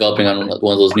mean, if you're developing on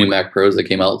one of those new Mac Pros that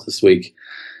came out this week,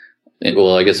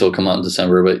 well, I guess it'll come out in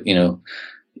December, but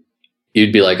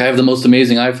you'd be like, I have the most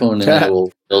amazing iPhone,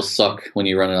 and it'll suck when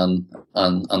you run it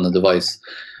on the device.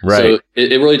 Right. So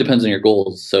it really depends on your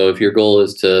goals. So if your goal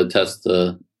is to test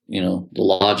the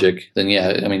logic, then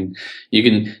yeah, I mean, you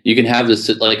can have this,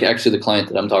 like actually the client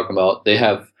that I'm talking about, they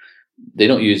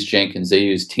don't use Jenkins, they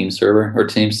use Team Server or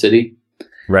Team City.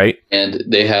 Right. And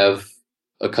they have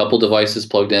a couple devices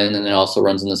plugged in, and it also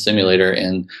runs in the simulator,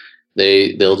 and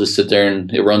they'll just sit there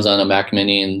and it runs on a Mac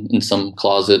Mini in some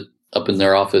closet up in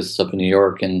their office up in New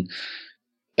York, and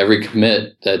every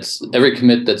commit that's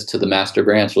to the master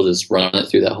branch will just run it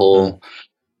through that whole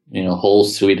whole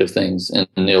suite of things, and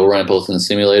it'll run it both in the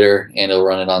simulator and it'll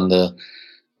run it on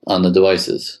the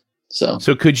devices. So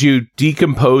could you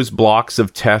decompose blocks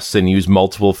of tests and use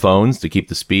multiple phones to keep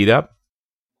the speed up?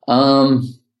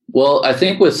 Well, I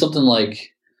think with something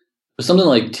like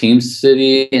Team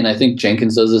City, and I think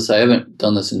Jenkins does this. I haven't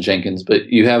done this in Jenkins, but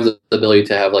you have the ability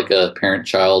to have like a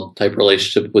parent-child type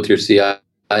relationship with your CI.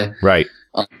 Right.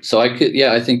 So I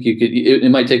think you could,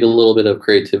 it might take a little bit of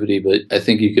creativity, but I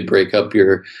think you could break up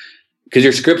because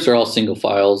your scripts are all single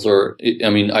files, or, I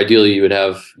mean, ideally you would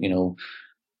have,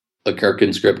 a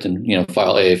Gherkin script and,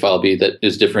 file A, file B that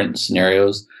is different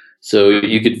scenarios. So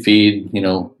you could feed,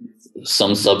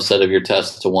 some subset of your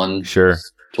test to one, to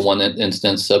one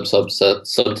instance,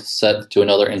 subset to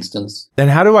another instance. And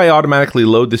how do I automatically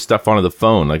load this stuff onto the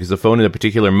phone? Like, is the phone in a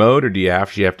particular mode, or do you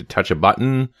actually have to touch a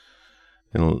button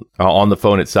on the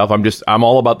phone itself? I'm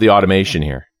all about the automation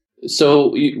here.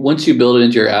 So once you build it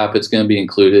into your app, it's going to be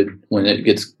included when it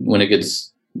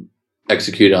gets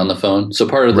executed on the phone. So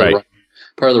part of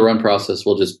the run process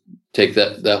will just take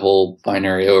that whole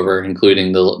binary over,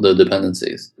 including the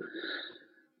dependencies.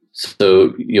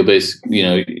 So you'll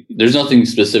there's nothing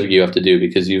specific you have to do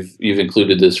because you've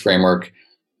included this framework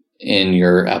in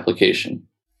your application.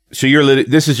 So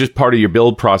this is just part of your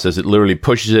build process. It literally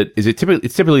pushes it. It's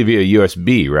typically via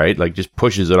USB, right? Like just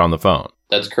pushes it on the phone.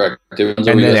 That's correct. And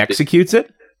then USB. Executes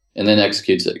it? And then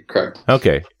executes it, correct.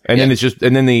 Okay. And then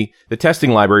the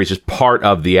testing library is just part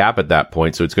of the app at that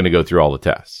point, so it's going to go through all the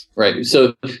tests. Right.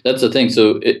 So that's the thing.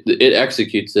 So it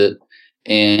executes it,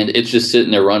 and it's just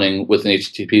sitting there running with an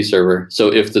HTTP server.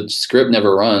 So if the script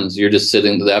never runs, the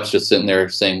app's just sitting there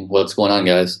saying, what's going on,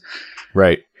 guys?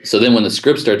 Right. So then when the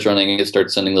script starts running, it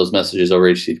starts sending those messages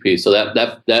over HTTP. So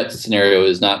that scenario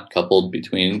is not coupled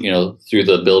between, through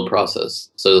the build process.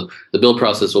 So the build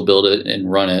process will build it and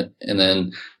run it. And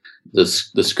then the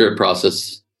script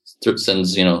process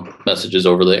sends, messages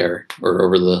over the air or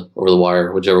over the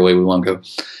wire, whichever way we want to go.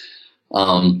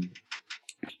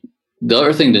 The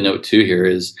other thing to note too here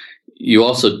is you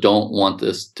also don't want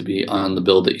this to be on the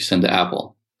build that you send to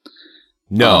Apple.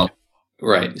 No.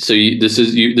 Right. So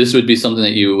this would be something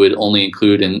that you would only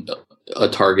include in a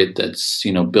target that's,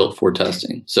 built for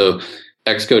testing. So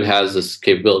Xcode has this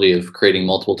capability of creating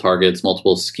multiple targets,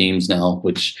 multiple schemes now,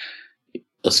 which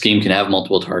a scheme can have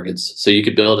multiple targets. So you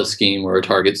could build a scheme or a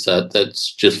target set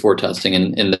that's just for testing,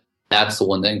 and that's the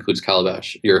one that includes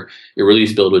Calabash. Your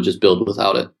release build would just build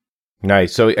without it.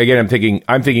 Nice. So again,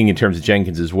 I'm thinking in terms of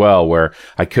Jenkins as well, where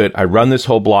I run this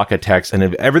whole block of text, and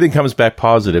if everything comes back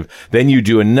positive, then you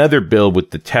do another build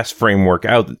with the test framework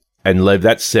out and let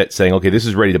that sit, saying, okay, this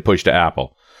is ready to push to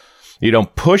Apple. You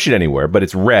don't push it anywhere, but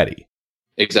it's ready.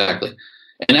 Exactly.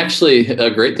 And actually, a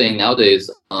great thing nowadays,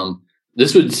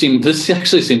 this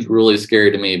actually seems really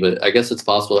scary to me, but I guess it's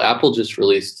possible. Apple just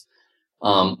released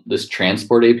this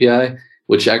transport API,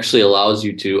 which actually allows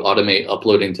you to automate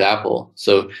uploading to Apple.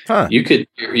 So you could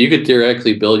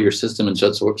theoretically build your system in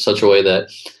such a way that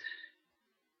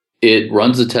it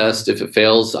runs a test. If it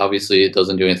fails, obviously it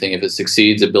doesn't do anything. If it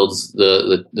succeeds, it builds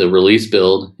the release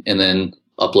build and then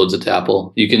uploads it to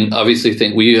Apple. You can obviously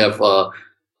think we have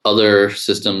other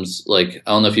systems, like,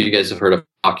 I don't know if you guys have heard of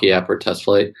Hockey App or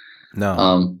TestFlight.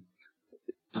 No.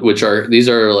 These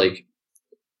are like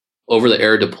over the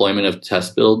air deployment of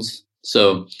test builds.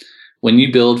 So when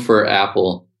you build for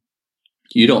Apple,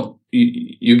 you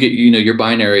get, your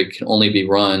binary can only be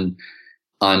run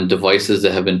on devices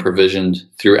that have been provisioned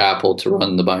through Apple to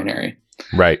run the binary.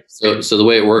 Right. So the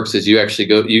way it works is you actually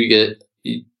you get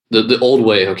the old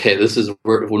way. Okay, this is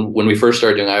when we first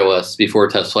started doing iOS, before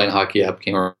TestFlight and Hockey App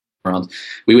came around,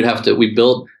 we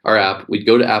built our app, we'd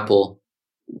go to Apple,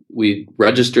 we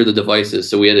register the devices.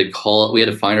 So we had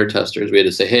to find our testers. We had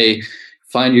to say, hey,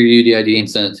 find your UDID and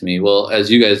send it to me. Well,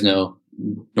 as you guys know,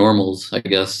 normals, I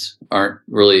guess, aren't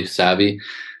really savvy.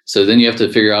 So then you have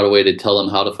to figure out a way to tell them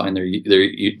how to find their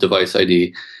device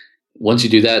ID. Once you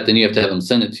do that, then you have to have them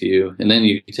send it to you. And then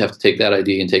you have to take that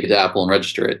ID and take it to Apple and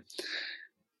register it,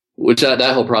 which that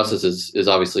whole process is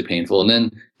obviously painful.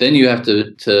 And then you have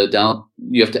to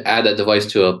add that device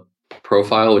to a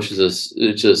profile, which is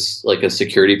just like a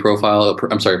security profile.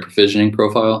 Provisioning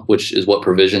profile, which is what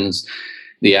provisions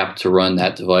the app to run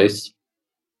that device.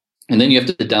 And then you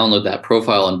have to download that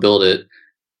profile and build the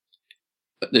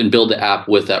app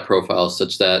with that profile,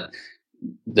 such that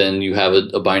then you have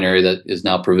a binary that is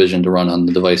now provisioned to run on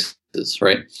the devices,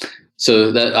 right?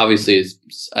 So that obviously is,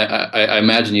 I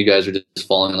imagine you guys are just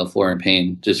falling on the floor in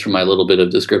pain just from my little bit of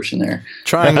description there.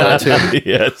 Trying not to.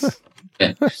 Yes.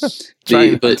 Yeah.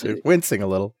 Trying not to. Wincing a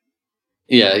little.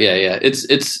 Yeah.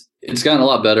 It's gotten a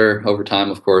lot better over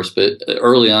time, of course, but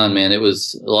early on, man, it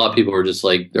was a lot of people were just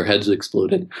like their heads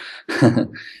exploded.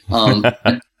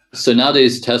 So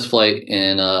nowadays, TestFlight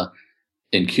and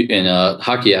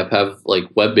Hockey App have like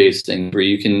web-based things where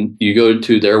you go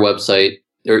to their website,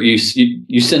 or you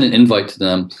send an invite to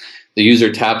them. The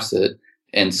user taps it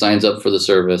and signs up for the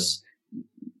service.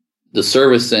 The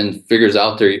service then figures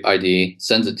out their ID,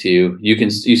 sends it to you.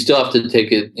 You still have to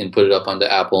take it and put it up onto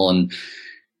Apple, and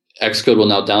Xcode will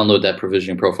now download that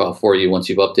provisioning profile for you once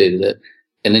you've updated it,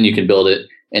 and then you can build it.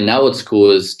 And now what's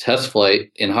cool is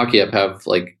TestFlight and Hockey App have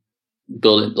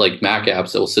build like Mac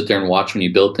apps that will sit there and watch when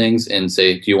you build things and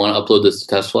say, do you want to upload this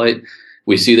to TestFlight?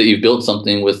 We see that you've built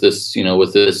something with this,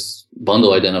 with this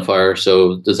bundle identifier.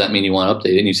 So does that mean you want to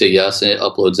update it? And you say yes, and it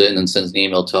uploads it and then sends an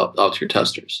email out to your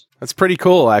testers. That's pretty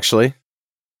cool, actually.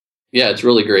 Yeah, it's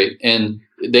really great. And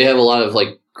they have a lot of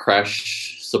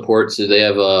crash support. So they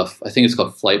have I think it's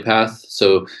called Flight Path.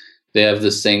 So they have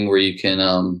this thing where you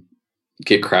can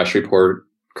get crash reports,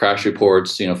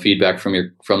 feedback from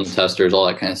the testers, all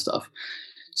that kind of stuff.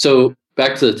 So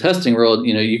back to the testing world,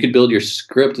 you could build your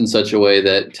script in such a way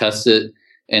that tests it.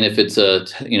 And if it's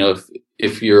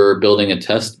if you're building a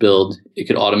test build, it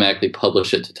could automatically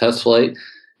publish it to TestFlight.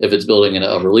 If it's building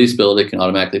a release build, it can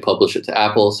automatically publish it to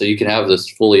Apple. So you can have this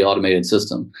fully automated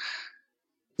system.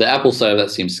 The Apple side of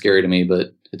that seems scary to me,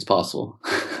 but it's possible.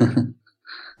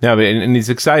 No, and it's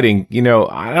exciting.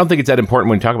 I don't think it's that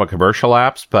important when we talk about commercial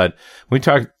apps, but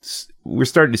we're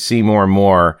starting to see more and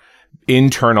more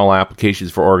internal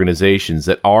applications for organizations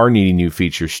that are needing new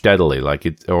features steadily,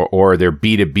 or they're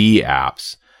B2B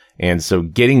apps. And so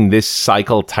getting this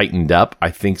cycle tightened up,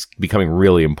 I think, is becoming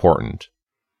really important.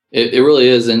 It really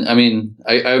is. And I mean,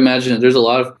 I imagine there's a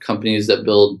lot of companies that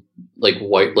build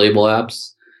white label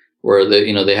apps where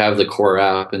they have the core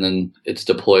app and then it's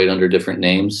deployed under different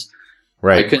names.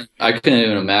 Right. I couldn't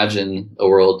even imagine a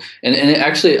world. And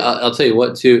actually, I'll tell you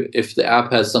what, too, if the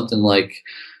app has something like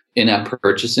in-app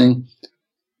purchasing,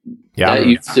 that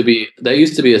used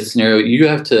to be a scenario. You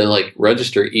have to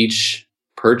register each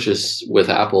purchase with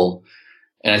Apple.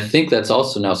 And I think that's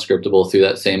also now scriptable through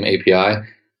that same API.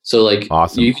 So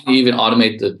awesome. You can even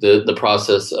automate the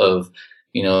process of,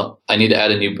 I need to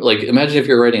add a new, imagine if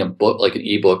you're writing a book, like an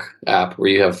ebook app where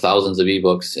you have thousands of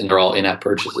ebooks and they're all in-app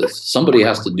purchases. Somebody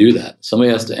has to do that.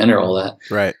 Somebody has to enter all that.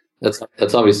 Right.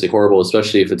 That's obviously horrible,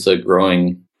 especially if it's a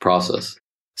growing process.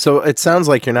 So it sounds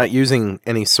like you're not using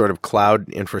any sort of cloud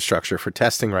infrastructure for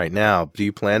testing right now. Do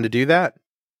you plan to do that?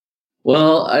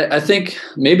 Well, I think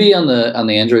maybe on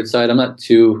the Android side, I'm not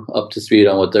too up to speed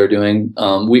on what they're doing.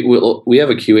 We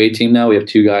have a QA team now. We have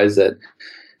 2 guys that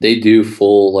they do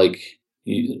full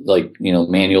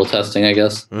manual testing, I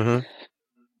guess. Mm-hmm.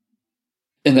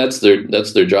 And that's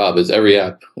their job. Is every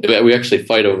app. We actually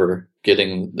fight over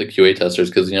getting the QA testers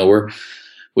because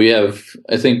we have,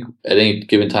 I think at any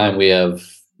given time we have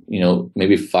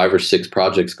maybe 5 or 6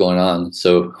 projects going on.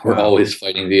 So we're always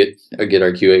fighting to get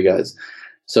our QA guys.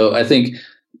 So I think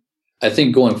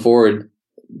going forward,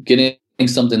 getting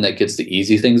something that gets the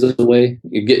easy things out of the way,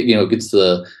 gets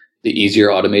the easier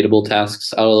automatable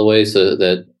tasks out of the way, so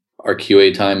that our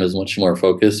QA time is much more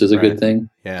focused is a good thing.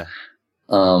 Yeah.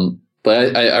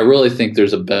 But I really think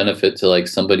there's a benefit to like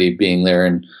somebody being there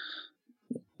and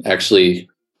actually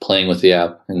playing with the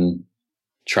app and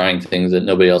trying things that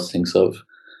nobody else thinks of.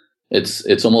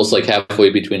 It's almost like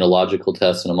halfway between a logical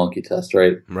test and a monkey test,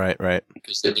 right? Right.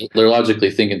 Because they're logically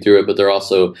thinking through it, but they're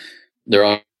also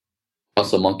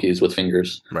monkeys with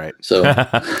fingers. Right. So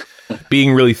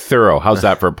being really thorough. How's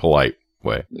that for a polite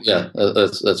way? Yeah,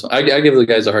 that's. I give the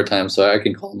guys a hard time, so I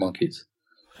can call them monkeys.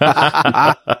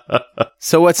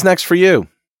 So what's next for you?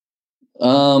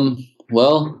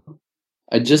 Well,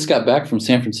 I just got back from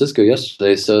San Francisco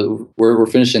yesterday, so we're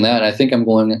finishing that, and I think I'm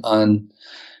going on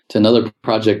to another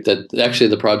project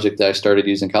the project that I started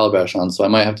using Calabash on. So I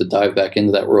might have to dive back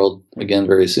into that world again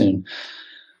very soon.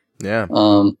 Yeah.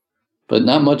 But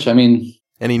not much. I mean,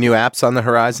 any new apps on the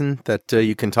horizon that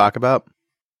you can talk about?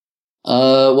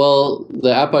 Well,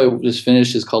 the app I just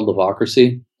finished is called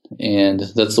Levocracy, and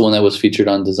that's the one that was featured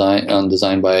on Design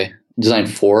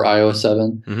for iOS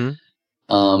 7.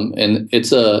 Mm-hmm. And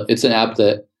it's an app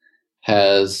that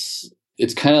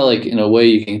it's kind of like, in a way,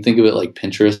 you can think of it like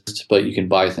Pinterest, but you can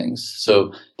buy things.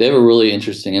 So they have a really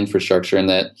interesting infrastructure in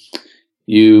that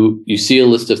you see a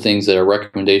list of things that are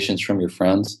recommendations from your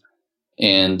friends,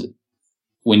 and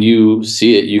when you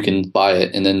see it, you can buy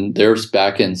it, and then their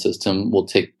backend system will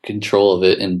take control of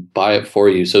it and buy it for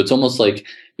you. So it's almost like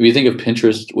if you think of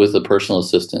Pinterest with a personal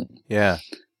assistant. Yeah,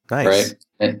 nice. Right,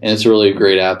 and it's a really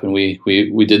great app. And we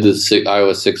did the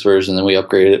iOS 6 version, then we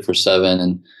upgraded it for 7,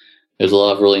 and there's a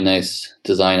lot of really nice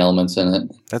design elements in it.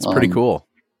 That's pretty cool.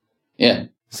 Yeah.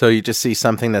 So you just see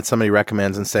something that somebody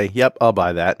recommends and say, "Yep, I'll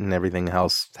buy that," and everything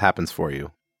else happens for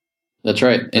you. That's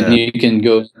right. And you even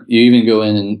go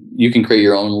in and you can create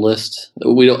your own list.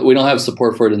 We don't have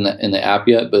support for it in the app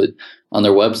yet, but on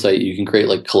their website you can create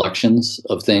like collections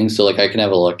of things. So like I can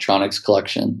have an electronics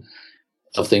collection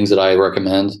of things that I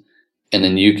recommend, and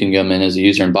then you can come in as a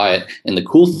user and buy it. And the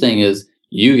cool thing is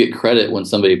you get credit when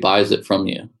somebody buys it from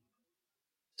you.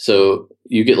 So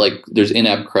you get there's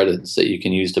in-app credits that you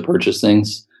can use to purchase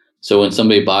things. So when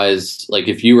somebody buys, like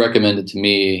if you recommend it to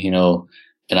me,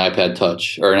 an iPad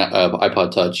Touch or an iPod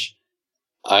Touch,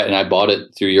 and I bought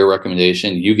it through your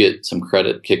recommendation, you get some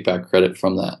kickback credit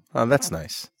from that. Oh, that's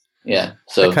nice. Yeah.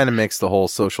 So that kind of makes the whole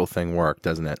social thing work,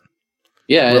 doesn't it?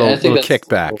 Yeah. I think that's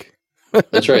kickback.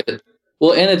 That's right.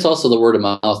 Well, and it's also the word of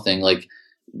mouth thing. Like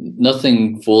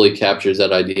nothing fully captures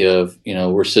that idea of,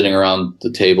 we're sitting around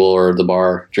the table or the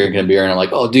bar drinking a beer and I'm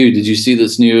like, oh dude, did you see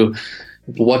this new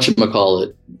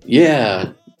whatchamacallit?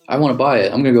 Yeah, I want to buy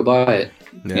it. I'm going to go buy it.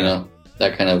 Yeah.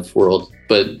 That kind of world.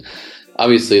 But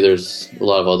obviously there's a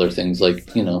lot of other things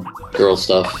like, girl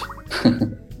stuff.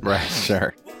 Right,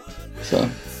 sure. So,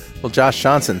 well, Josh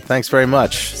Johnson, thanks very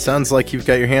much. Sounds like you've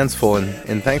got your hands full,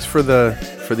 and thanks for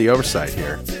the oversight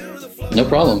here. No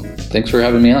problem. Thanks for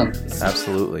having me on.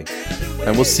 Absolutely.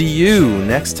 And we'll see you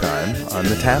next time on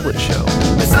The Tablet Show.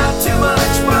 It's not too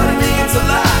much, but it means a lot.